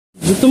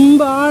ಇದು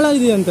ತುಂಬಾ ಆಳ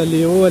ಇದೆಯಂತ ಅಲ್ಲಿ.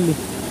 ಓ ಅಲ್ಲಿ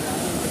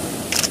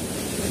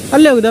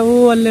ಅಲ್ಲೇ ಹೋಗುದಾ? ಓ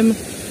ಅಲ್ಲೇ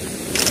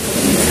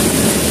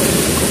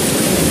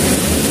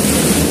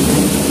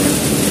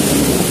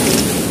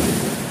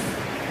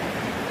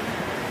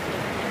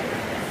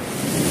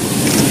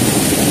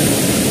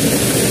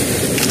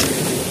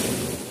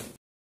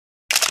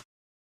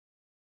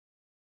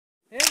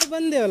ಹೇಗೆ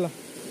ಬಂದೇವಲ್ಲ.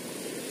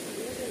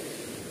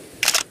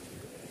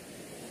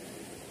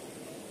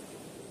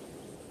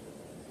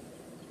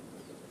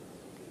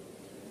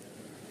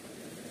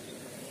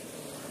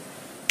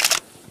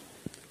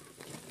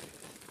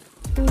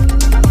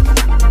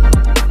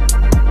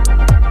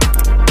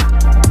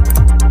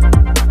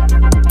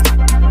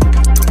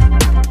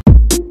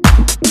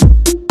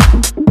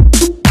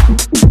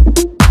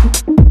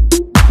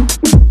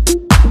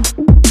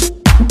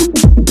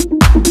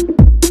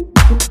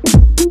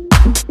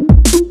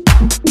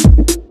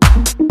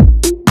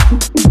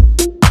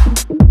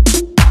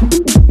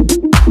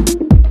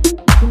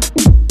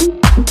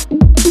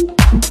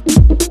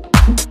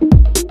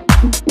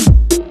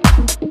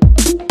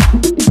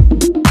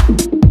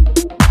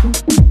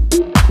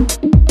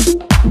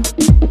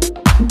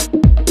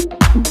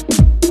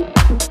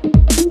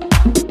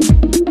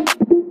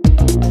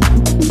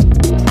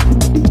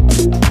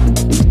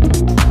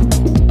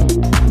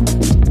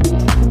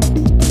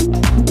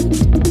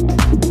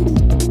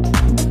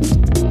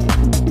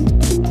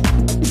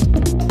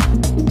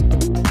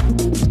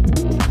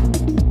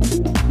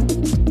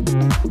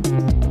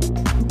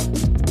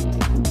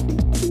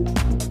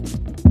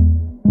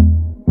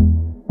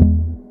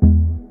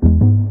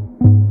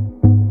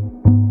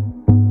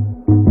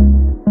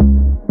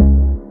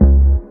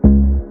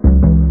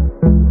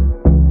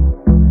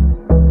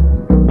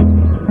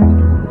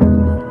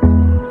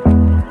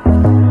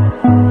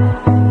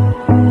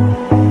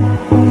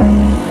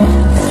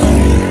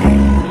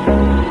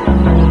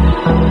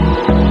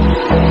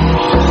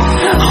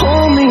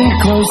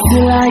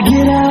 Till I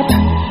get up,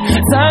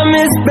 time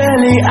is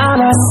barely on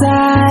our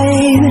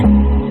side.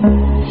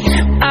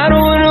 I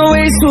don't wanna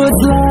waste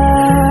what's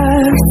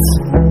left.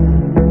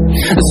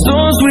 The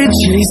storms we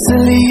chase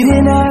are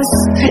leading us,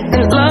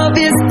 and love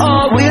is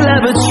all we'll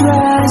ever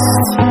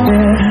trust.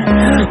 Yeah.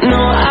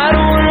 No, I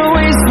don't wanna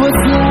waste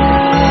what's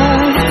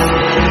left.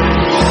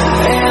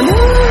 And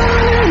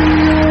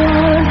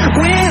on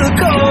we'll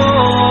go,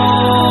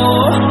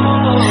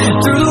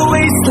 through the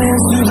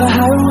wastelands, through the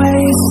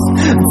highways,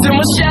 till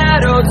my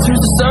shadow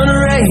turns to sun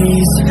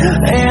rays.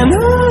 And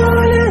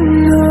on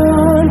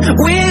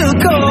we'll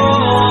go,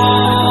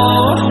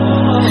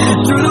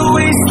 through the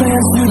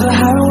wastelands, through the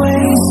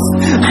highways.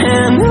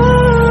 And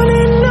on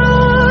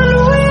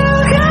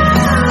we'll go.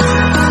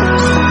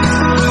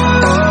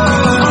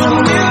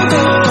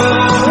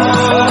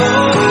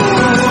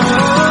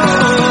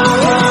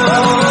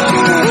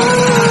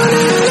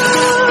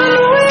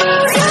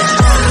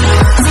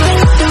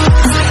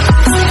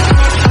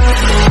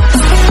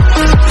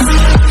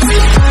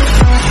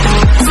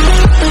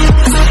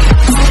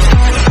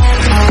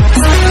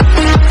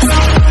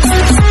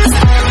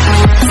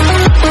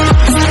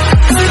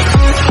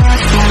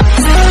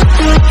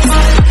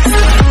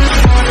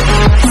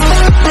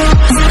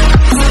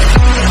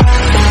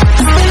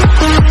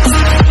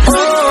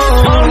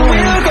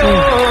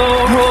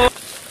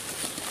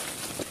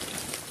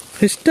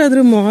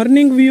 ಎಷ್ಟಾದರೂ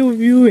morning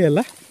view ಅಲ್ಲ,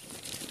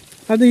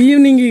 ಅದು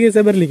ಈವ್ನಿಂಗಿಗೆ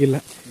ಸಹ ಬರಲಿಕ್ಕಿಲ್ಲ.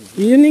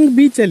 Evening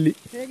ಬೀಚಲ್ಲಿ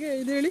ಹೇಗೆ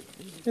ಇದು ಹೇಳಿ,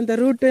 ಎಂತ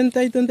root ಎಂತ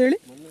ಆಯ್ತು ಅಂತ ಹೇಳಿ.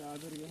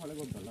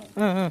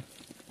 ಹಾಂ ಹಾಂ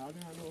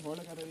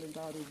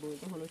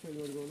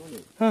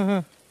ಹಾಂ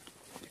ಹಾಂ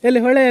ಎಲ್ಲಿ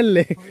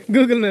ಹೊಳೆಯಲ್ಲೇ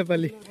ಗೂಗಲ್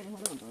ಮ್ಯಾಪಲ್ಲಿ.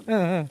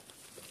 ಹಾಂ ಹಾಂ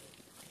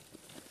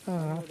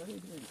ಹಾಂ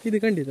ಇದು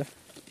ಖಂಡಿತ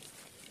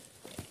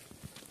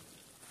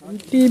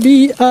MTB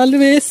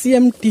ಆಲ್ವೇಸ್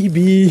MTB.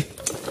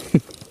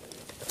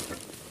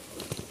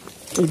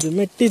 ಇದು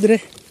ಮೆಟ್ಟಿದ್ರೆ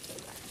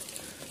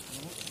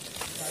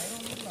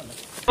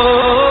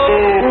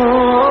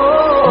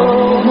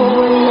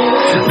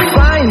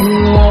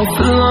Finding love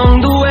along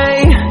the way,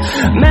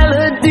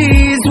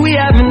 melodies we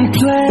haven't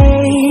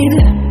played.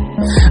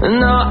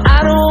 No, I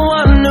don't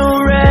want no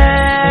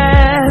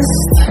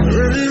rest.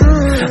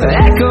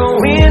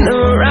 Echoing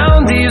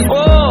around these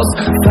walls,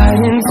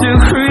 fighting to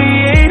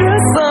create a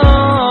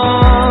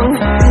song.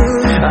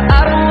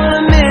 I don't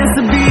wanna miss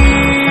a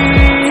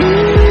beat.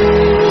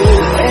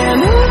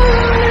 And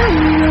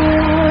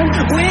on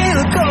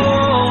we'll go,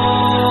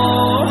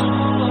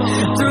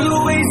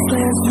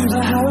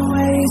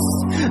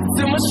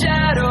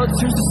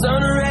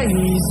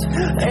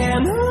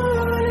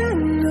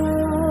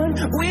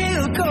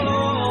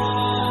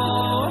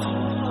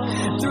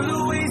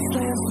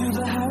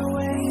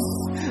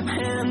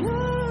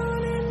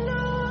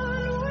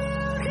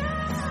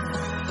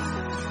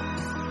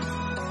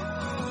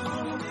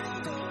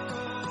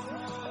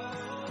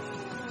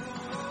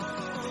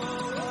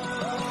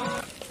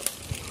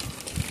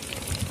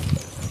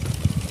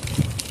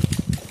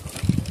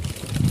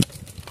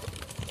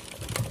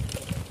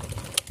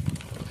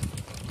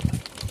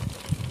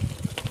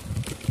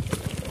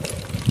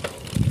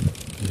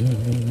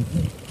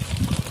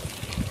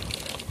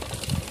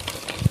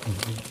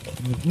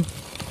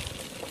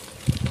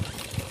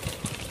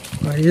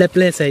 ಒಳ್ಳೆ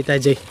place ಆಯ್ತು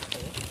ಅಜಯ್,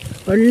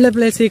 ಒಳ್ಳೆ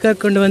ಪ್ಲೇಸಿಗೆ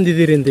ಕರ್ಕೊಂಡು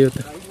ಬಂದಿದ್ದೀರಿ ಅಂತ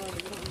ಇವತ್ತು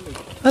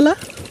ಅಲ್ಲ.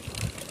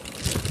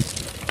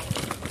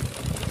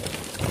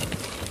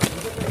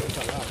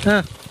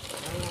 ಹಾಂ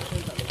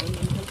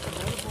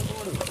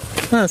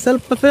ಹಾಂ,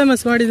 ಸ್ವಲ್ಪ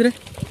ಫೇಮಸ್ ಮಾಡಿದರೆ.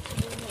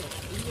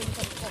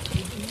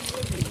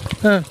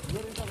 ಹಾಂ,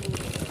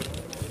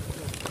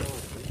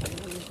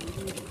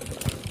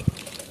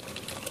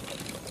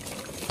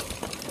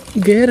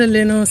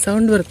 ಗೇರಲ್ಲೇನೋ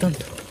ಸೌಂಡ್ ಬರ್ತಾ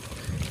ಉಂಟು.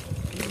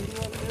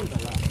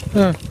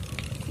 ಹಾಂ,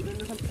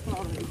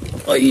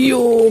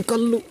 ಅಯ್ಯೋ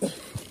ಕಲ್ಲು,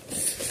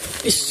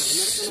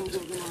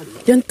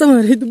 ಎಂತ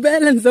ಮಾರ ಇದು,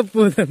 ಬ್ಯಾಲೆನ್ಸ್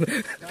ತಪ್ಪುವುದನ್ನು.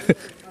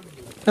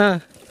 ಹಾಂ,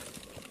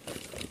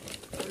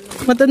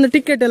 ಮತ್ತೊಂದು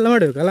ಟಿಕೆಟ್ ಎಲ್ಲ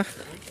ಮಾಡಬೇಕಲ್ಲ,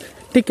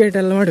 ಟಿಕೆಟ್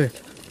ಎಲ್ಲ ಮಾಡಬೇಕು.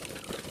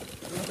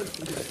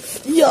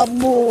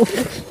 ಯಬ್ಬೋ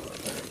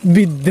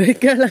ಬಿದ್ದರೆ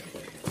ಕೆಳಗೆ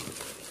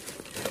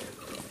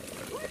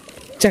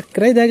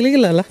ಚಕ್ರ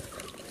ಇದಾಗ್ಲಿಕ್ಕಿಲ್ಲ ಅಲ್ಲ,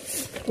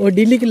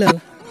 ಒಡಿಲಿಕ್ಕಿಲ್ಲ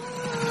ಅಲ್ಲ.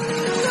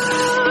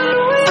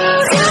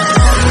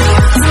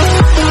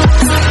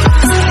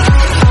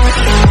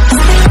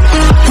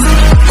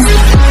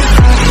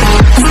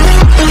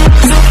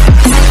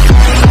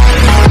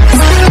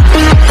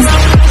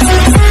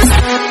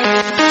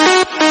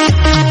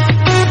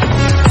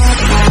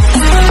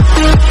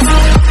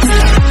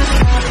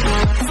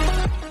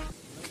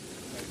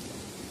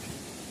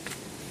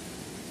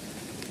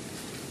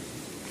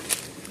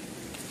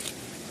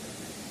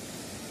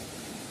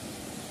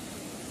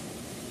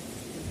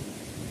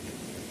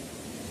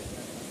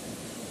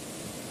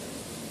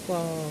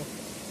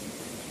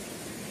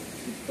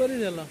 ಸೂಪರ್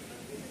ಇದೆಲ್ಲ.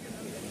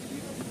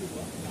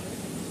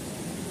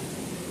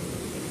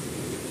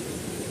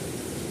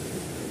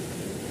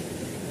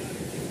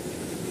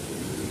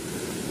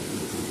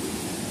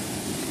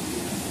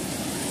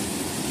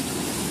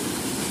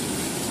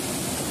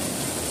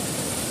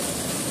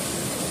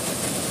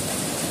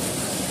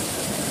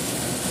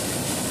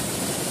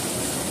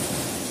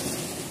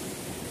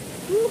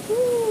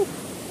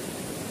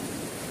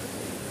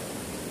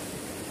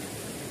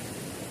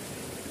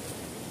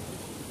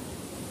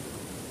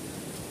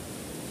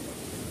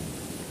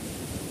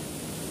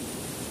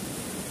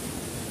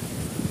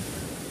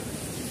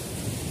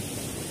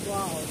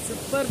 Wow,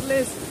 super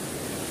place.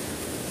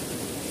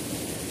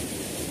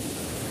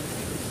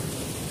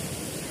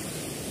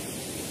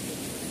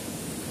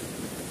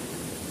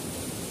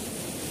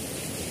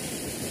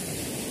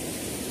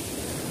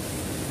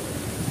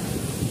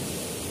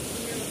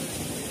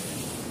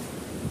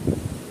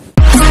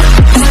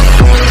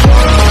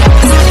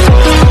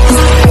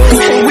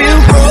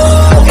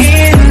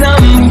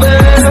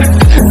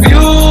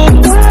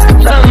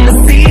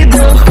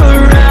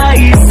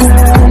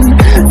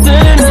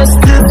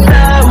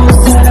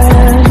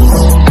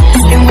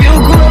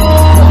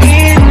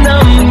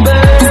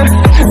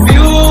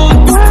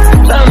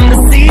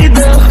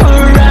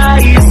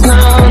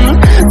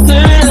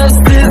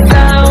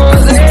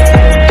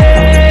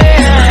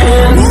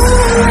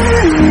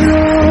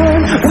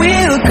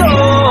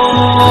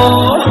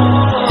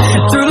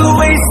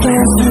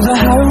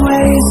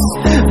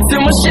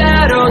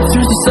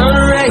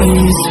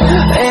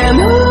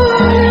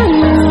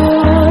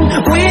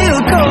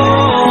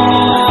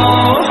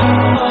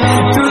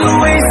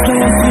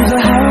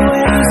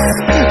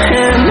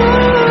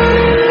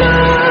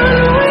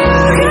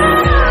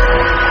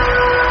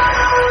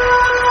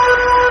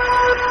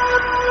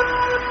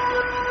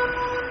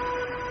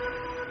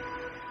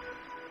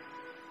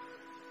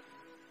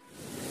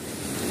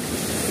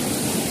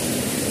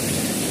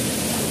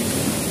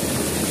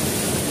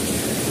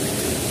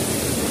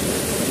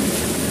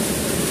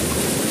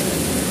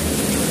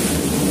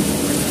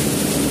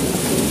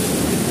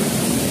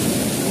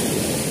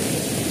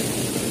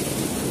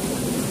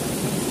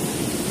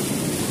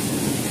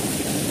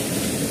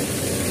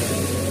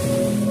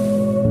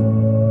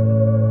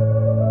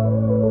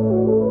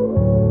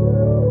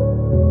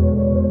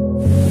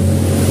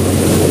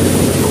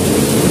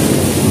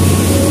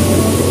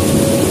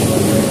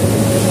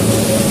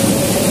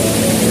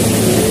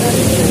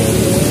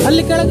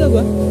 ಅಲ್ಲಿ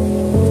ಕೆಳಗೋಗುವ,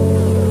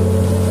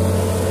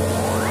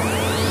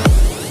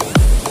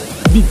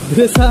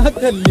 ಬಿದ್ದರೆ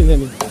ಸಾಕಲ್ಲಿ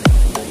ನನಗೆ.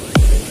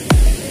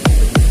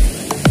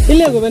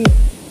 ಇಲ್ಲಿ ಹೋಗು ಬನ್ನಿ.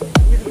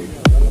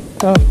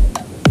 ಹಾಂ,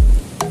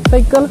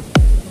 ಸೈಕಲ್.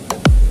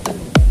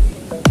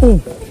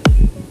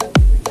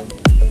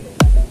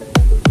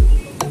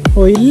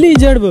 ಓ, ಇಲ್ಲಿ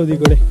ಈಜಾಡ್ಬೋದು ಈ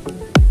ಕಡೆ.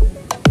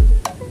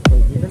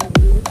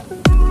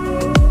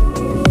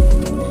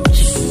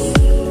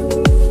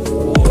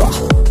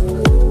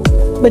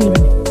 ಬನ್ನಿ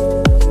ಬನ್ನಿ.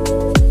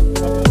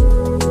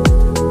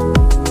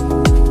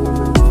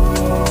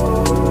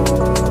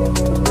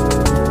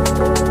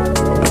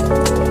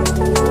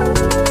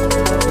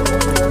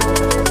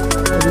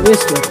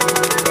 ವೇಸ್ಟ್.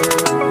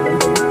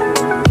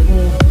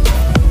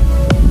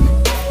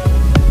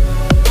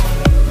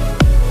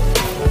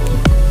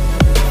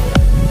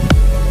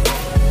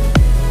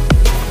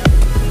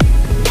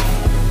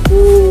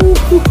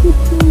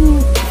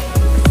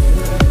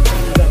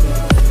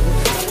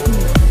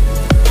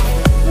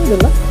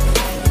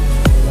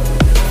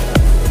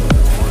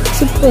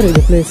 ಸೂಪರ್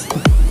ಇದೆ ಪ್ಲೇಸ್.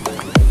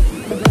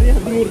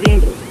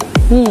 13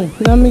 ಕಿಲೋಮೀಟರ್.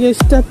 ನಮಗೆ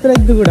ಎಷ್ಟು ಹತ್ರ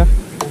ಇದ್ದು ಕೂಡ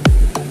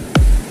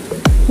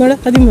ನೋಡ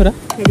 13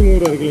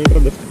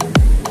 ಕಿಲೋಮೀಟರ್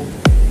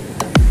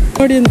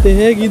ನೋಡಿ ಅಂತೆ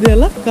ಹೇಗಿದೆ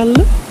ಅಲ್ಲ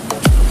ಕಲ್ಲು.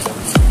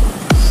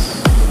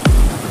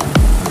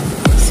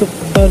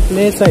 ಸೂಪರ್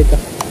ಪ್ಲೇಸ್ ಆಯ್ತಾ.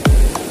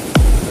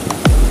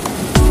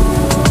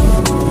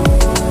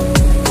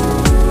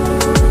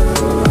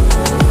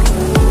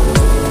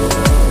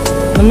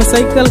 ನಮ್ಮ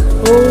ಸೈಕಲ್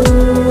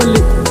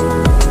ಅಲ್ಲಿ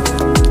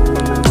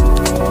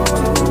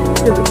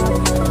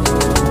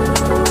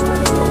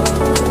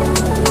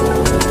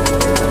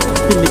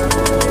ಇಲ್ಲಿ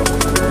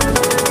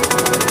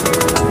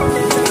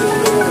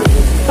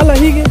ಅಲ್ಲ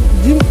ಹೀಗೆ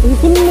ಜಿಮ್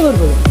ಫುಲ್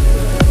ಬರ್ಬೋದು.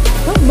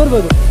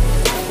 ಬರ್ಬೋದು.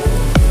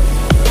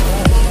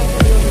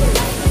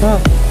 ಹಾಂ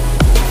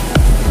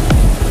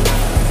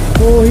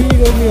ಓ ಹೀಗೆ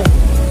ಹೋಗಿ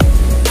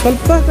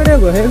ಸ್ವಲ್ಪ ಕಡೆ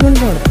ಹೋಗುವ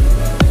ಹೇಗುಂಟು ನೋಡ.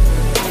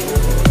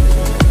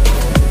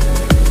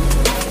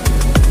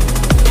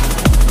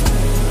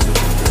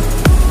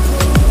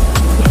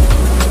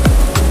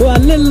 ಓ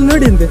ಅಲ್ಲೆಲ್ಲ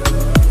ನೋಡಿ ಅಂತೆ.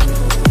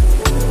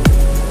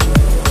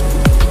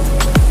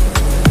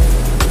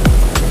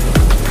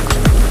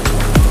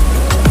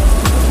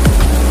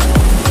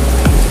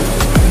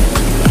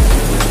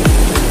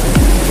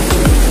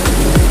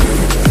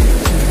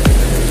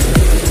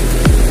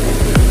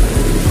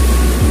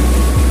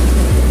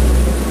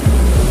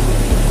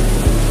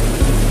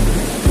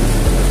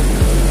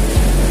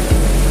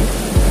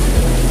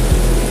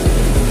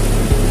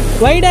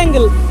 ವೈಡ್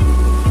ಆಂಗಲ್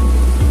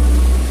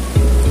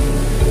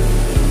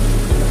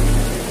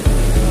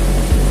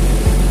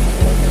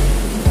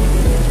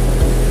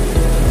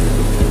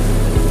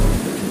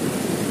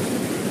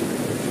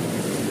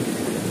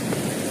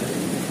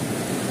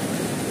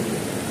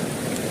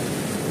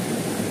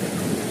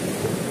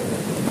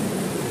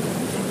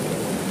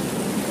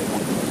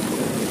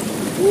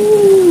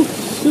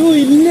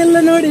ಇಲ್ಲೆಲ್ಲ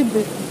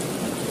ನೋಡಿದ್ದೆ.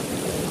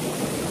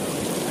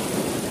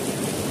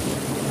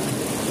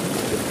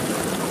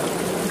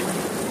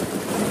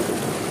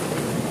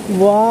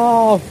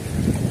 ವಾವ್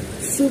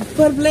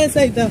ಸೂಪರ್ ಪ್ಲೇಸ್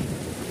ಆಯ್ತಾ.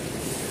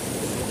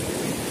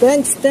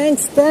 Thanks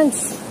thanks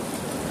thanks.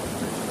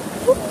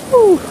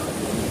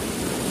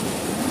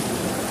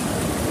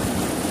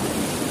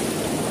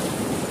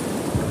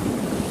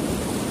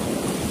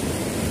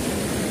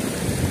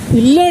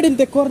 ಇಲ್ಲ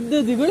ನೋಡಿಂತೆ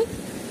ಕೊರ್ದದಿಗಳು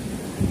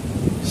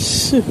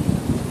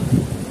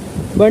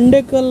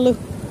ಬಂಡೆಕಲ್ಲು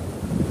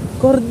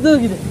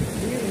ಕೊರ್ದೋಗಿದೆ.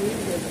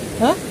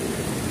 ಹಾ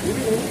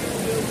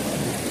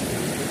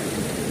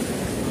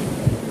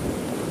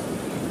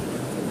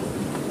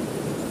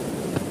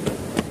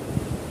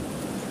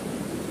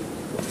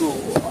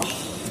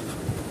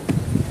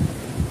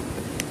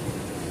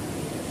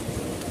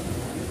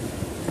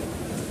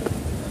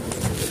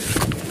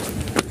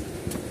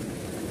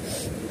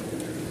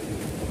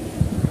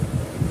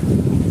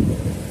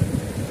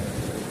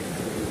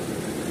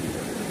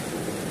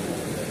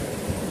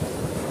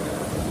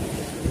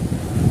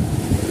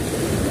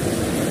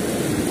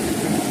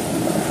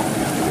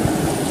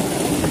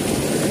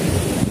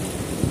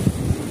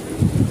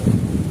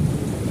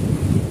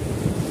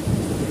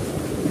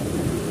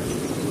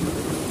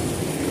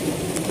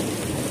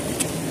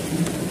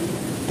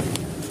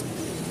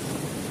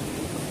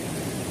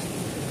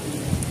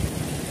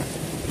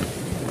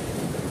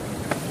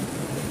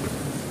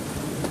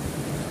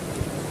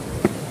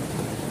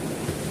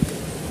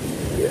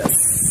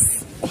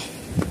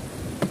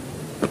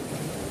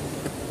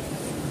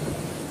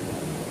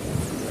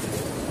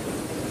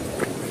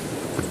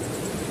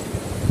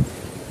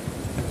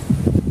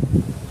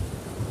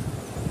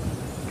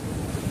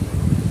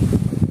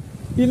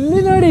ಇಲ್ಲಿ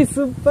ನೋಡಿ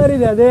ಸೂಪರ್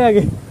ಇದೆ. ಅದೇ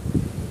ಹಾಗೆ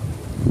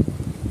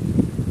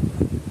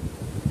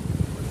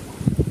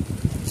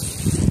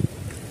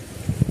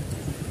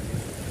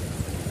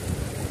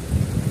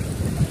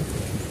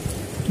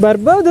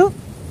ಬರ್ಬೋದು,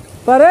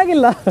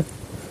 ಪರವಾಗಿಲ್ಲ.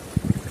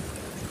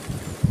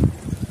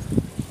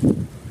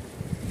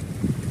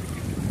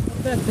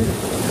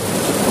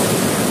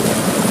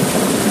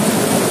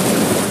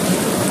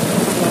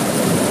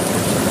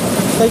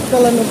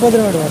 ಸೈಕಲನ್ನು ಉಪದ್ರ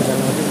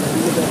ಮಾಡಬಾರ್ದಲ್ಲ.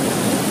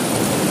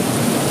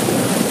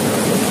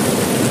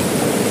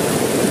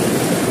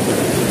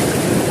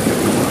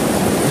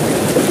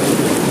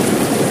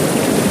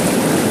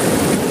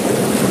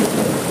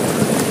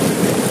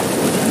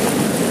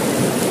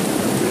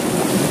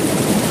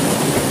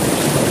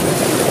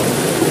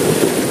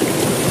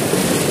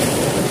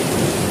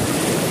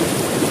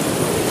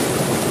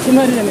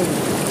 ಸುಮಾರು ಜನ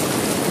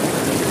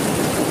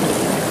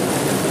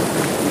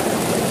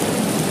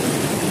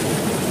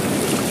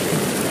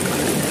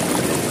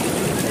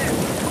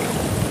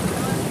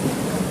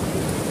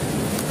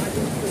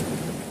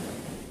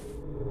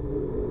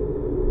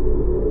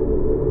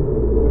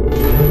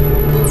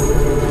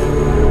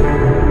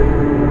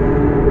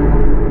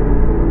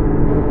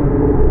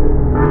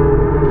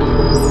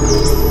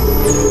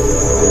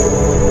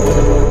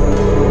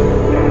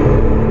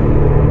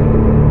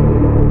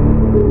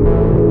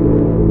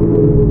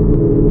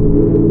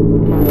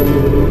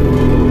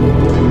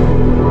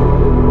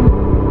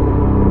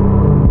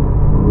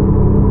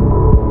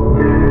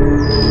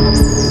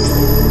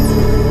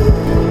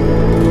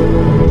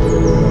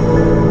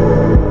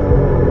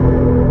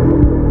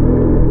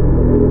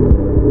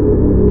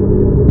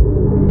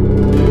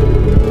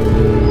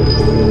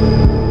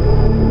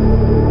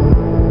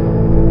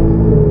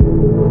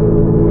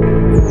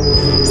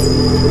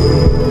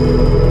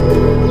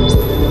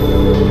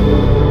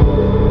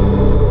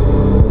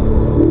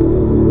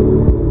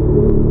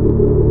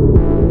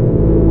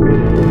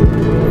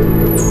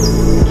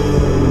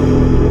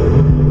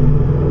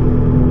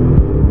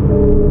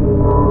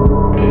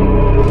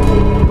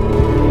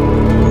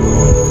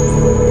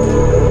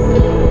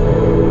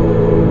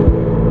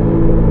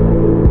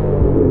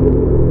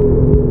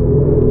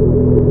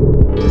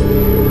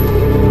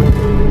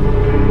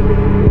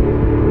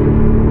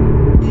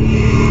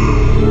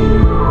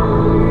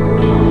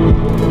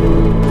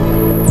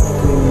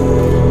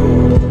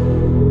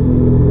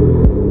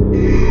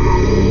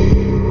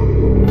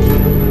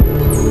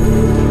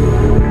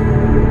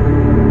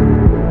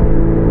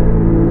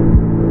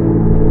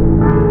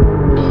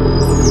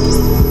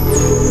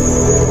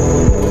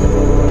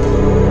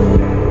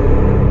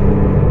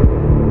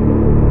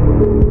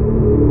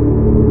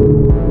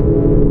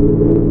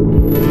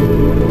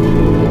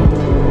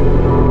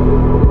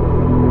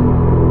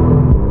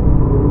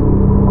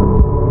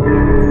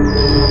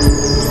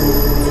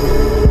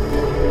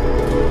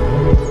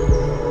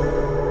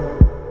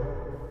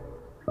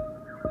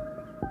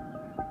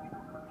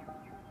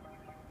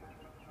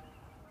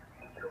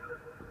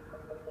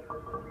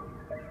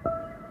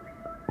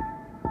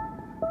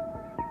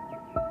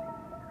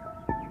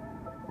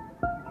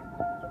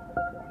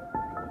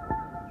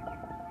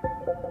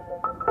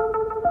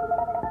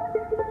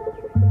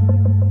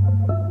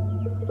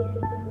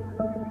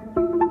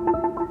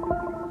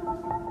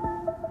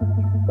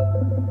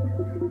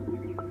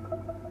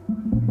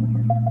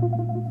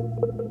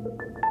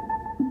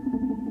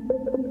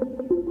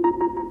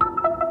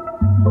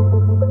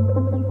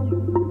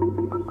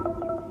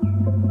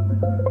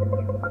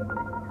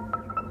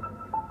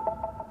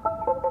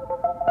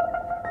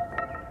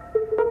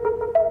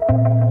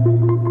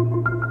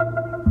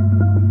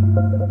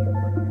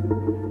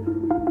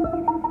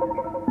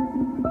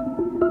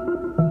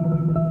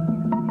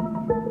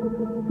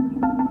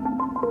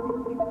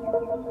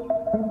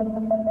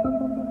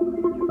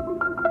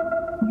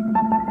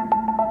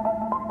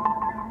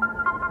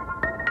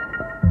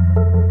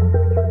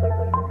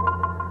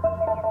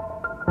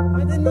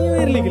ಮತ್ತೆ ನೀವು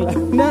ಇರ್ಲಿಕ್ಕಿಲ್ಲ,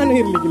 ನಾನು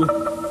ಇರ್ಲಿಕ್ಕಿಲ್ಲ.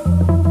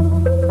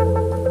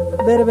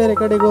 ಬೇರೆ ಬೇರೆ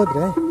ಕಡೆಗೆ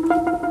ಹೋದ್ರೆ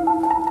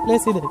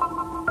ಪ್ಲೇಸ್ ಇದೆ.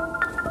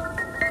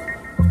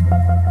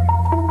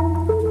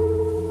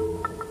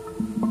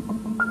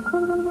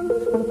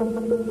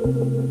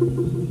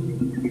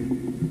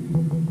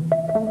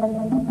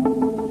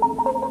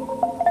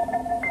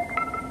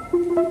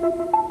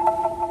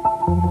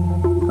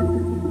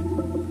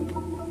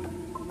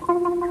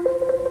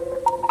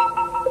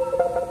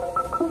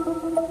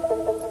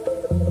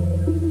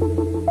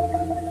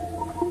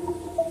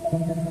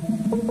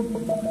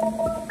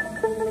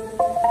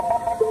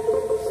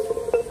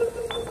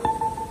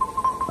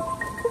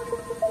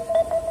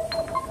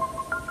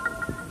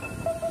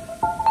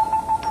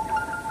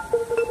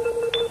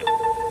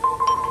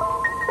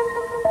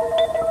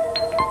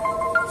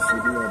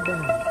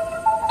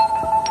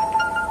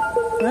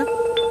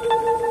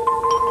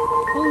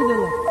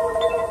 ಹೌದಲ್ಲ,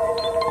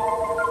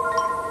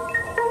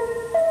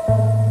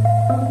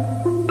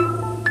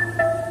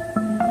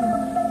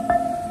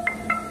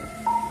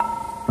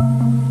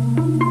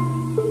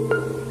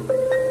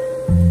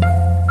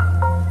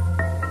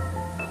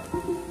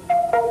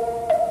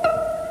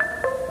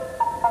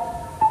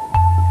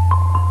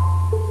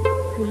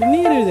 ಇಲ್ಲಿ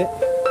ನೀರಿದೆ.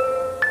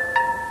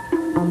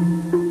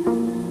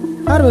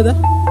 ಹಾರ್ಬೋದಾ?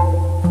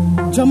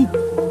 ಜಂಪ್.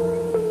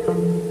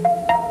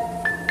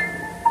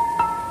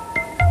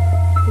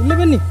 ಇಲ್ಲೇ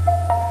ಬನ್ನಿ,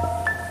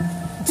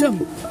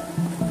 ಜಂಪ್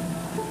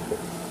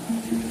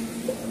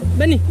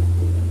ಬನ್ನಿ.